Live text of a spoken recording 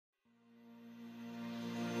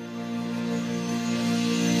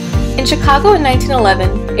In Chicago in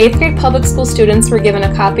 1911, 8th grade public school students were given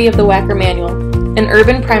a copy of the Wacker Manual, an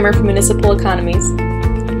urban primer for municipal economies.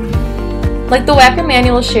 Like the Wacker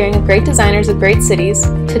Manual's sharing of great designers of great cities,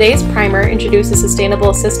 today's primer introduces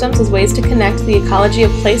sustainable systems as ways to connect the ecology of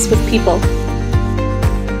place with people.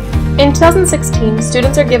 In 2016,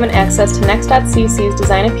 students are given access to Next.cc's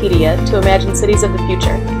Designopedia to imagine cities of the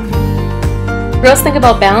future. Girls think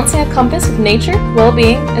about balancing a compass with nature,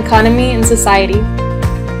 well-being, economy, and society.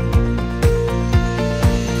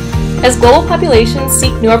 As global populations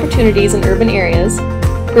seek new opportunities in urban areas,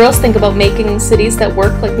 girls think about making cities that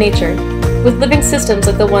work like nature, with living systems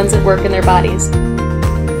like the ones that work in their bodies.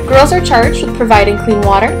 Girls are charged with providing clean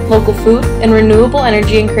water, local food, and renewable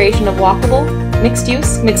energy and creation of walkable,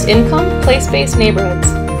 mixed-use, mixed-income, place-based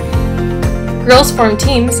neighborhoods. Girls form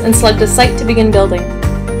teams and select a site to begin building,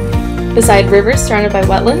 beside rivers surrounded by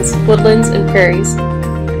wetlands, woodlands, and prairies.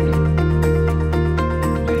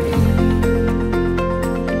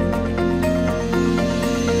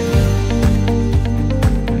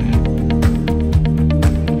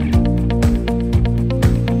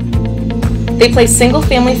 They place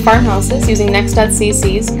single-family farmhouses using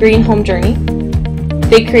Next.cc's Green Home Journey.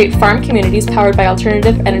 They create farm communities powered by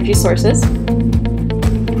alternative energy sources.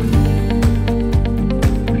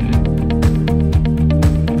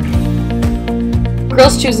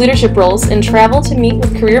 Girls choose leadership roles and travel to meet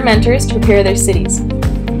with career mentors to prepare their cities.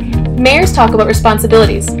 Mayors talk about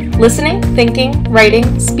responsibilities: listening, thinking,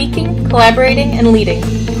 writing, speaking, collaborating, and leading.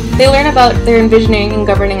 They learn about their envisioning and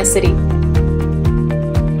governing a city.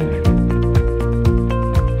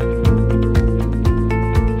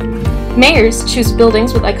 Mayors choose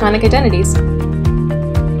buildings with iconic identities.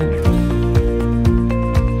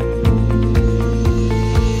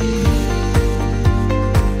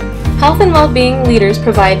 Health and well-being leaders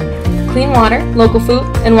provide clean water, local food,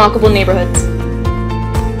 and walkable neighborhoods.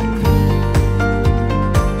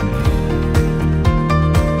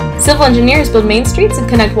 Civil engineers build main streets and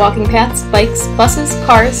connect walking paths, bikes, buses,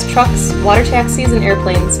 cars, trucks, water taxis, and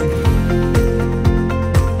airplanes.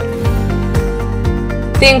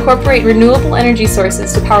 They incorporate renewable energy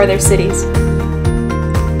sources to power their cities.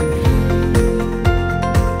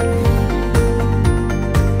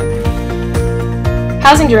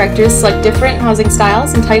 Housing directors select different housing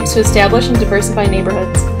styles and types to establish and diversify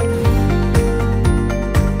neighborhoods.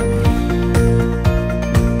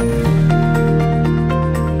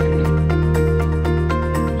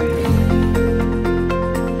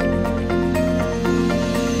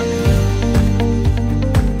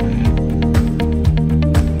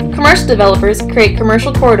 Commercial developers create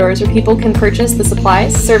commercial corridors where people can purchase the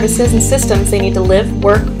supplies, services, and systems they need to live,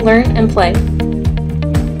 work, learn, and play.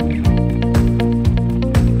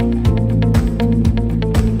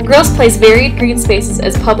 Girls place varied green spaces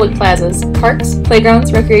as public plazas, parks,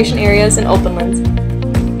 playgrounds, recreation areas, and open lands.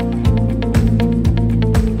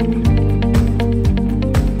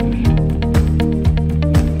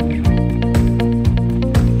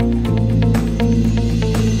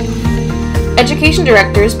 Education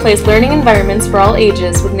directors place learning environments for all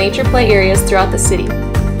ages with nature play areas throughout the city.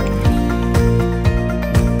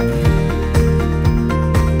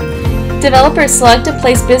 Developers select and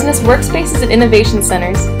place business workspaces and innovation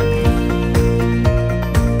centers.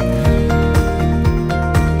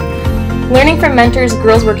 Learning from mentors,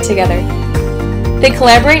 girls work together. They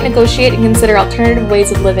collaborate, negotiate, and consider alternative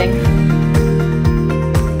ways of living,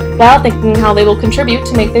 while thinking how they will contribute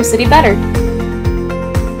to make their city better.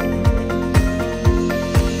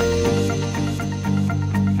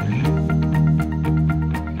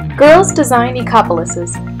 Girls design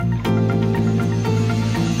ecopolises.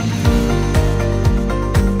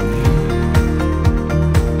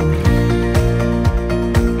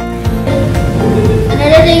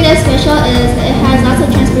 Another thing that's special is it has lots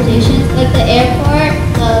of transportation, like the airport,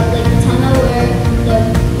 the tunnel where the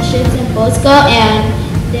ships and boats go, and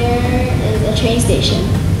there is a train station.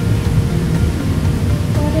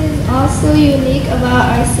 What is also unique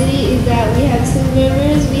about our city is that we have 2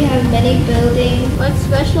 rivers, we have many buildings. What's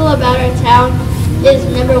special about our town is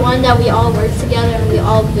number 1 that we all work together and we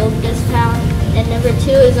all built this town, and number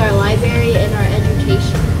 2 is our library and our education.